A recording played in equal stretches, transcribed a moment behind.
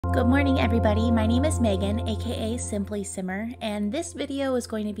Good morning, everybody. My name is Megan, aka Simply Simmer, and this video is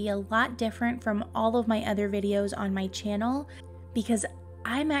going to be a lot different from all of my other videos on my channel because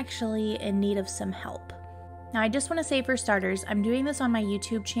I'm actually in need of some help. Now, I just want to say for starters, I'm doing this on my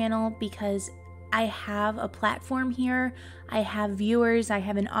YouTube channel because I have a platform here, I have viewers, I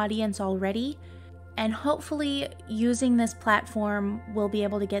have an audience already, and hopefully using this platform will be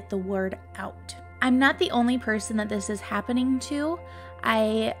able to get the word out. I'm not the only person that this is happening to.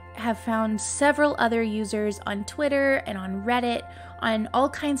 I have found several other users on Twitter and on Reddit, on all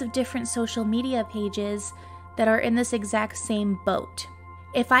kinds of different social media pages that are in this exact same boat.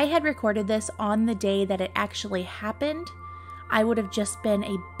 If I had recorded this on the day that it actually happened, I would have just been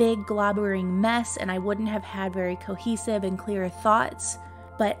a big globbering mess and I wouldn't have had very cohesive and clear thoughts.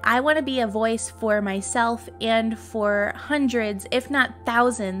 But I want to be a voice for myself and for hundreds, if not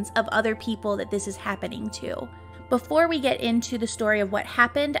thousands, of other people that this is happening to. Before we get into the story of what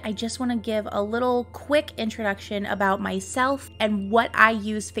happened, I just want to give a little quick introduction about myself and what I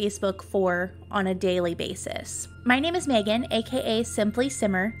use Facebook for on a daily basis. My name is Megan, aka Simply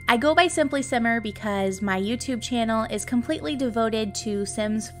Simmer. I go by Simply Simmer because my YouTube channel is completely devoted to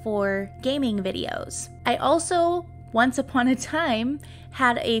Sims 4 gaming videos. I also, once upon a time,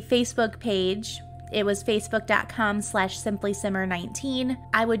 had a Facebook page. It was facebook.com/simplysimmer19.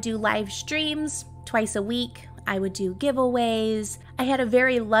 I would do live streams twice a week. I would do giveaways. I had a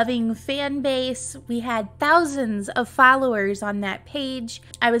very loving fan base. We had thousands of followers on that page.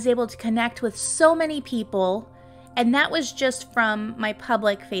 I was able to connect with so many people, and that was just from my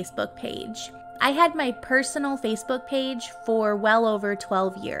public Facebook page. I had my personal Facebook page for well over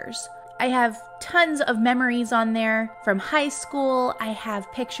 12 years. I have tons of memories on there from high school. I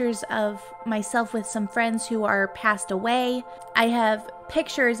have pictures of myself with some friends who are passed away. I have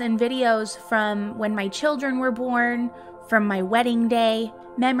pictures and videos from when my children were born, from my wedding day,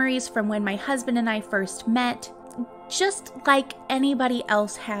 memories from when my husband and I first met, just like anybody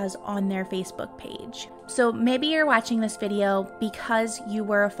else has on their Facebook page. So maybe you're watching this video because you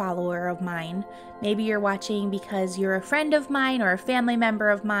were a follower of mine. Maybe you're watching because you're a friend of mine or a family member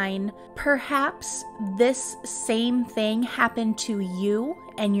of mine. Perhaps this same thing happened to you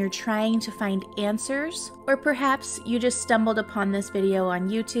and you're trying to find answers. Or perhaps you just stumbled upon this video on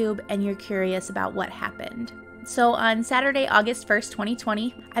YouTube and you're curious about what happened. So on Saturday, August 1st,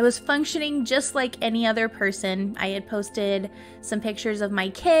 2020, I was functioning just like any other person. I had posted some pictures of my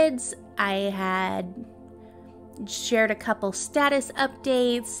kids. I had shared a couple status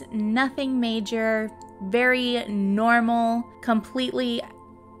updates, nothing major, very normal, completely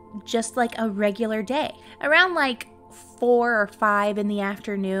just like a regular day. Around like 4 or 5 in the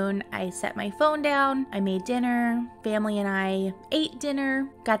afternoon, I set my phone down, I made dinner, family and I ate dinner,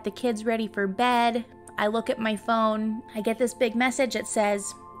 got the kids ready for bed. I look at my phone, I get this big message that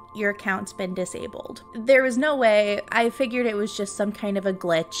says, "Your account's been disabled." There was no way. I figured it was just some kind of a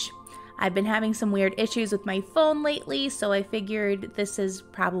glitch. I've been having some weird issues with my phone lately, so I figured this is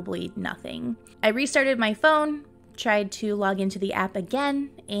probably nothing. I restarted my phone, tried to log into the app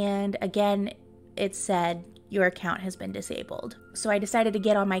again, and again it said, "Your account has been disabled." So I decided to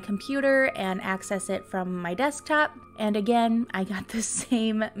get on my computer and access it from my desktop, and again I got the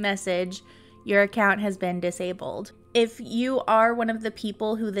same message, "Your account has been disabled." If you are one of the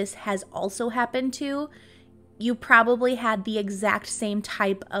people who this has also happened to, you probably had the exact same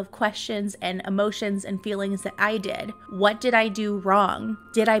type of questions and emotions and feelings that I did. What did I do wrong?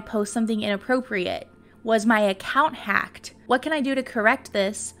 Did I post something inappropriate? Was my account hacked? What can I do to correct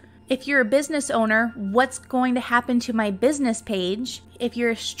this? If you're a business owner, what's going to happen to my business page? If you're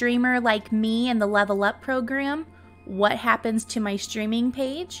a streamer like me in the Level Up program, what happens to my streaming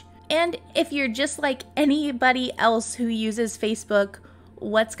page? And if you're just like anybody else who uses Facebook,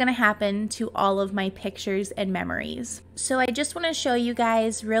 what's going to happen to all of my pictures and memories? So I just want to show you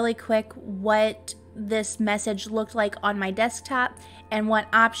guys really quick what this message looked like on my desktop and what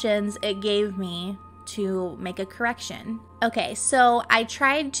options it gave me to make a correction. Okay, so I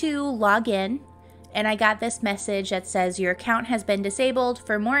tried to log in and I got this message that says, "Your account has been disabled.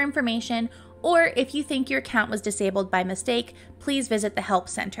 For more information, or if you think your account was disabled by mistake, please visit the help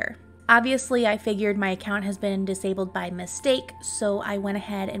center." Obviously, I figured my account has been disabled by mistake, so I went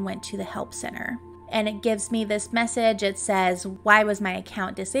ahead and went to the help center. And it gives me this message. It says, "Why was my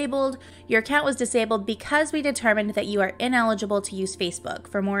account disabled? Your account was disabled because we determined that you are ineligible to use Facebook.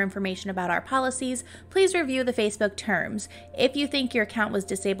 For more information about our policies, please review the Facebook terms. If you think your account was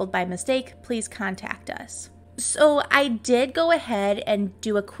disabled by mistake, please contact us." So I did go ahead and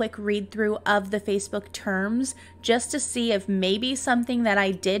do a quick read through of the Facebook terms just to see if maybe something that I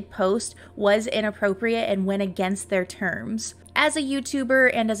did post was inappropriate and went against their terms. As a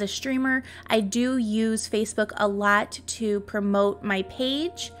YouTuber and as a streamer, I do use Facebook a lot to promote my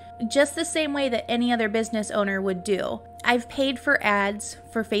page, just the same way that any other business owner would do. I've paid for ads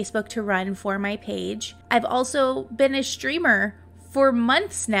for Facebook to run for my page. I've also been a streamer for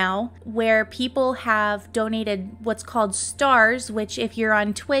months now, where people have donated what's called stars, which if you're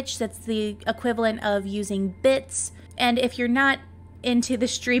on Twitch, that's the equivalent of using bits. And if you're not into the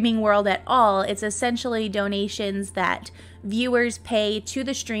streaming world at all, it's essentially donations that viewers pay to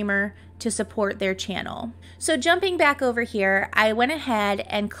the streamer to support their channel. So jumping back over here, I went ahead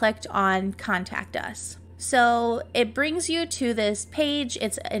and clicked on Contact Us. So it brings you to this page.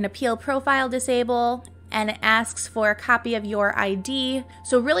 It's an appeal profile disable, and it asks for a copy of your ID.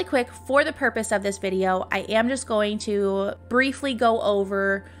 So really quick, for the purpose of this video, I am just going to briefly go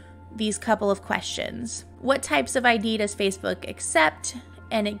over these couple of questions. What types of ID does Facebook accept?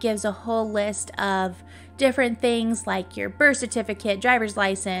 And it gives a whole list of different things like your birth certificate, driver's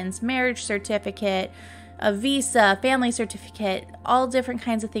license, marriage certificate, a visa, family certificate, all different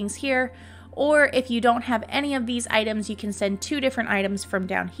kinds of things here. Or if you don't have any of these items, you can send 2 different items from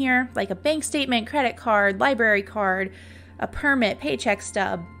down here, like a bank statement, credit card, library card, a permit, paycheck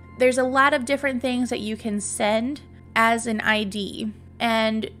stub. There's a lot of different things that you can send as an ID.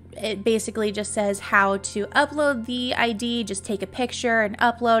 And it basically just says how to upload the ID. Just take a picture and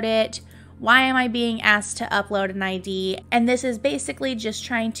upload it. Why am I being asked to upload an ID? And this is basically just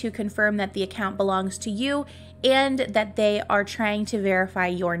trying to confirm that the account belongs to you and that they are trying to verify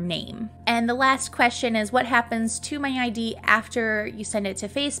your name. And the last question is, what happens to my ID after you send it to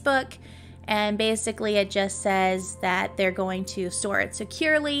Facebook? And basically it just says that they're going to store it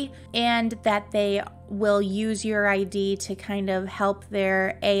securely and that they will use your ID to kind of help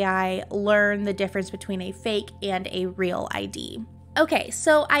their AI learn the difference between a fake and a real ID. Okay,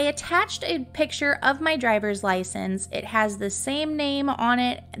 so I attached a picture of my driver's license. It has the same name on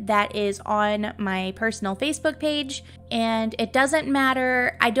it that is on my personal Facebook page, and it doesn't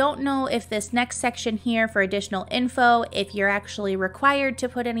matter. I don't know if this next section here for additional info, if you're actually required to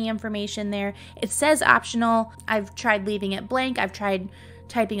put any information there. It says optional. I've tried leaving it blank. I've tried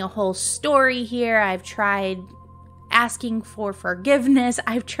typing a whole story here. I've tried asking for forgiveness.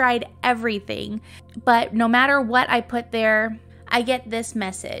 I've tried everything, but no matter what I put there, I get this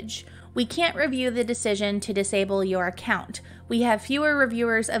message. We can't review the decision to disable your account. We have fewer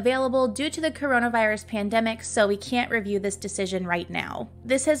reviewers available due to the coronavirus pandemic, so we can't review this decision right now.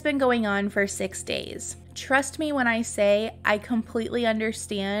 This has been going on for 6 days. Trust me when I say I completely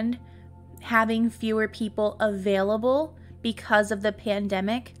understand having fewer people available because of the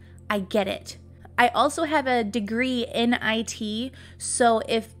pandemic. I get it. I also have a degree in IT, so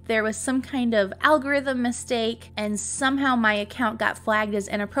if there was some kind of algorithm mistake and somehow my account got flagged as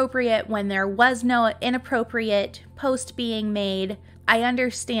inappropriate when there was no inappropriate post being made, I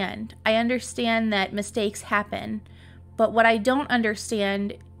understand. I understand that mistakes happen, but what I don't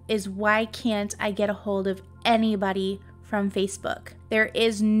understand is why can't I get a hold of anybody from Facebook? There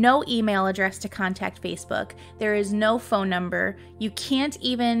is no email address to contact Facebook. There is no phone number. You can't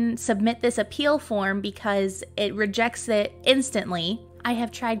even submit this appeal form because it rejects it instantly. I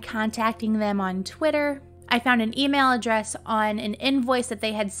have tried contacting them on Twitter. I found an email address on an invoice that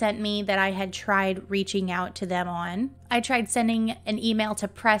they had sent me that I had tried reaching out to them on. I tried sending an email to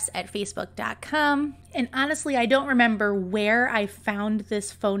press@facebook.com. And honestly, I don't remember where I found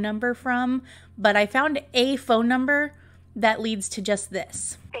this phone number from, but I found a phone number that leads to just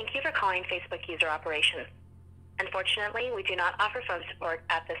this. Thank you for calling Facebook User Operations. Unfortunately, we do not offer phone support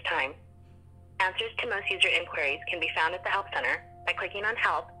at this time. Answers to most user inquiries can be found at the Help Center by clicking on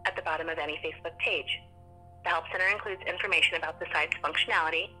Help at the bottom of any Facebook page. The Help Center includes information about the site's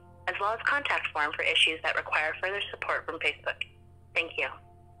functionality, as well as contact form for issues that require further support from Facebook. Thank you.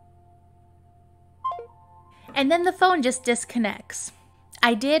 And then the phone just disconnects.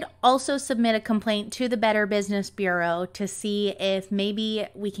 I did also submit a complaint to the Better Business Bureau to see if maybe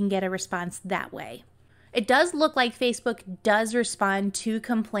we can get a response that way. It does look like Facebook does respond to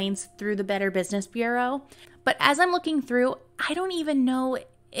complaints through the Better Business Bureau, but as I'm looking through, I don't even know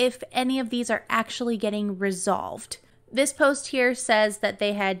if any of these are actually getting resolved. This post here says that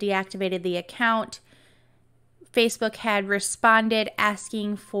they had deactivated the account. Facebook had responded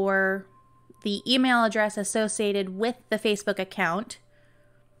asking for the email address associated with the Facebook account,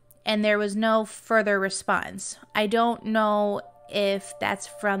 and there was no further response. I don't know if that's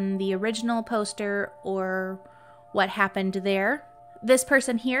from the original poster or what happened there. This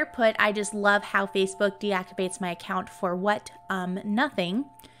person here put, I just love how Facebook deactivates my account for what? Nothing.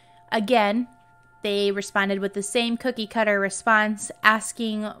 Again, they responded with the same cookie cutter response,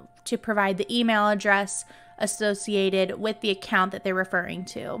 asking to provide the email address associated with the account that they're referring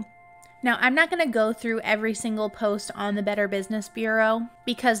to. Now, I'm not going to go through every single post on the Better Business Bureau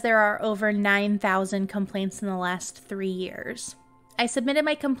because there are over 9,000 complaints in the last 3 years. I submitted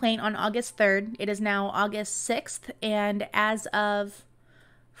my complaint on August 3rd. It is now August 6th, and as of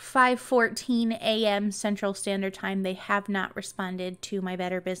 5:14 a.m. Central Standard Time, they have not responded to my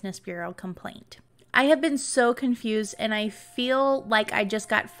Better Business Bureau complaint. I have been so confused, and I feel like I just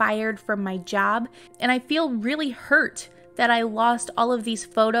got fired from my job, and I feel really hurt that I lost all of these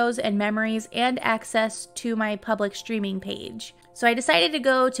photos and memories and access to my public streaming page. So I decided to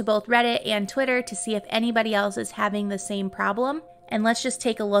go to both Reddit and Twitter to see if anybody else is having the same problem, and let's just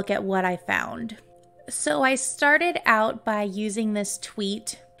take a look at what I found. So I started out by using this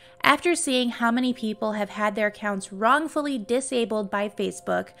tweet. After seeing how many people have had their accounts wrongfully disabled by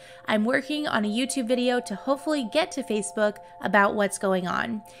Facebook, I'm working on a YouTube video to hopefully get to Facebook about what's going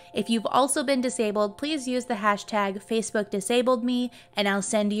on. If you've also been disabled, please use the hashtag #FacebookDisabledMe and I'll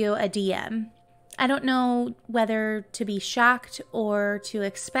send you a DM. I don't know whether to be shocked or to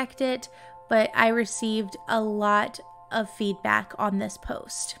expect it, but I received a lot of feedback on this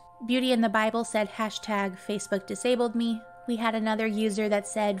post. Beauty in the Bible said hashtag #FacebookDisabledMe. We had another user that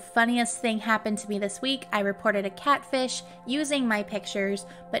said, funniest thing happened to me this week. I reported a catfish using my pictures,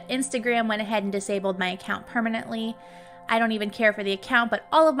 but Instagram went ahead and disabled my account permanently. I don't even care for the account, but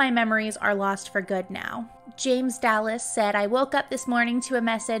all of my memories are lost for good now. James Dallas said, I woke up this morning to a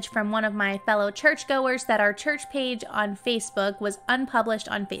message from one of my fellow churchgoers that our church page on Facebook was unpublished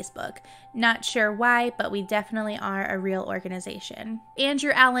on Facebook. Not sure why, but we definitely are a real organization.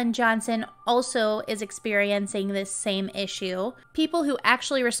 Andrew Allen Johnson also is experiencing this same issue. People who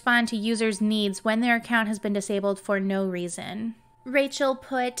actually respond to users' needs when their account has been disabled for no reason. Rachel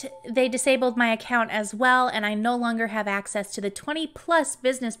put, they disabled my account as well, and I no longer have access to the 20+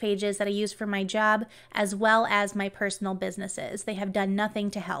 business pages that I use for my job, as well as my personal businesses. They have done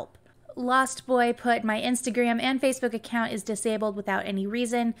nothing to help. Lost Boy put, my Instagram and Facebook account is disabled without any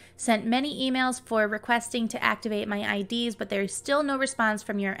reason. Sent many emails for requesting to activate my IDs, but there is still no response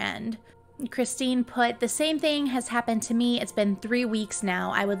from your end. Christine put, the same thing has happened to me. It's been 3 weeks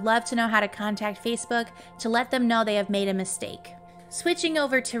now. I would love to know how to contact Facebook to let them know they have made a mistake. Switching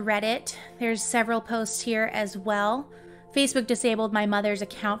over to Reddit, there's several posts here as well. Facebook disabled my mother's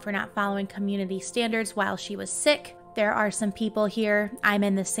account for not following community standards while she was sick. There are some people here. I'm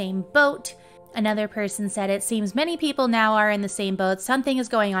in the same boat. Another person said, it seems many people now are in the same boat. Something is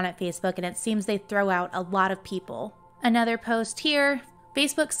going on at Facebook, and it seems they throw out a lot of people. Another post here.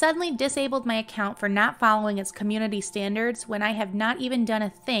 Facebook suddenly disabled my account for not following its community standards when I have not even done a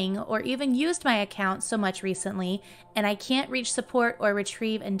thing or even used my account so much recently, and I can't reach support or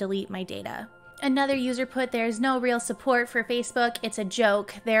retrieve and delete my data. Another user put, there's no real support for Facebook. It's a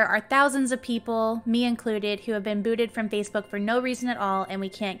joke. There are thousands of people, me included, who have been booted from Facebook for no reason at all, and we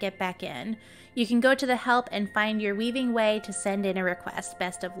can't get back in. You can go to the help and find your weaving way to send in a request.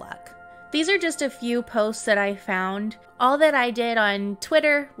 Best of luck. These are just a few posts that I found. All that I did on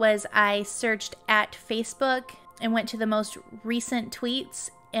Twitter was I searched at Facebook and went to the most recent tweets,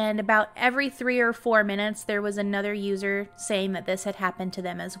 and about every 3 or 4 minutes there was another user saying that this had happened to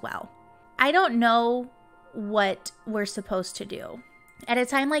them as well. I don't know what we're supposed to do. At a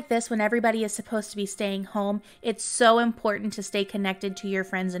time like this, when everybody is supposed to be staying home, it's so important to stay connected to your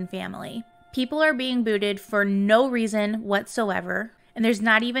friends and family. People are being booted for no reason whatsoever, and there's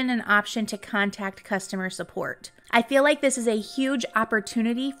not even an option to contact customer support. I feel like this is a huge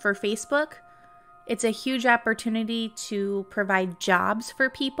opportunity for Facebook. It's a huge opportunity to provide jobs for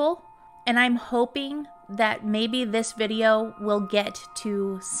people, and I'm hoping that maybe this video will get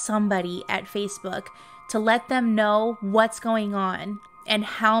to somebody at Facebook to let them know what's going on and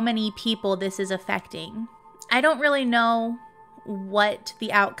how many people this is affecting. I don't really know what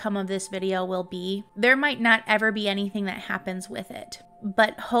the outcome of this video will be. There might not ever be anything that happens with it,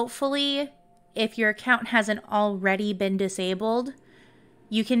 but hopefully if your account hasn't already been disabled,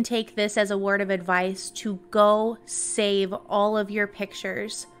 you can take this as a word of advice to go save all of your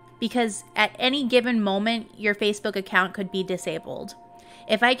pictures, because at any given moment your Facebook account could be disabled.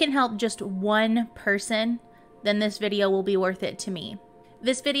 If I can help just one person, then this video will be worth it to me.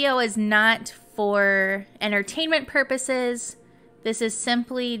 This video is not for entertainment purposes. This is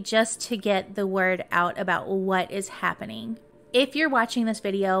simply just to get the word out about what is happening. If you're watching this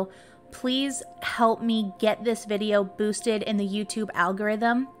video, please help me get this video boosted in the YouTube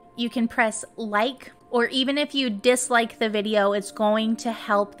algorithm. You can press like Or even if you dislike the video, it's going to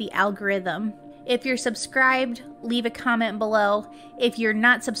help the algorithm. If you're subscribed, leave a comment below. If you're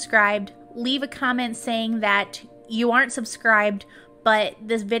not subscribed, leave a comment saying that you aren't subscribed, but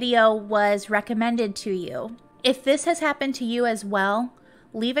this video was recommended to you. If this has happened to you as well,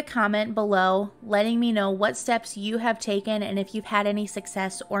 leave a comment below letting me know what steps you have taken and if you've had any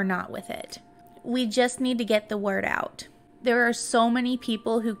success or not with it. We just need to get the word out. There are so many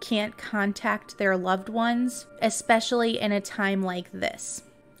people who can't contact their loved ones, especially in a time like this.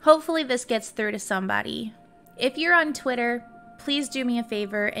 Hopefully this gets through to somebody. If you're on Twitter, please do me a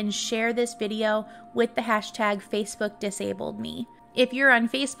favor and share this video with the hashtag #FacebookDisabledMe. If you're on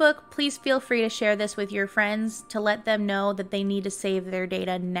Facebook, please feel free to share this with your friends to let them know that they need to save their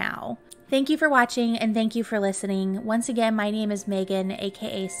data now. Thank you for watching and thank you for listening. Once again, my name is Megan,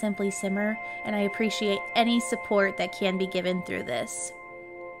 aka Simply Simmer, and I appreciate any support that can be given through this.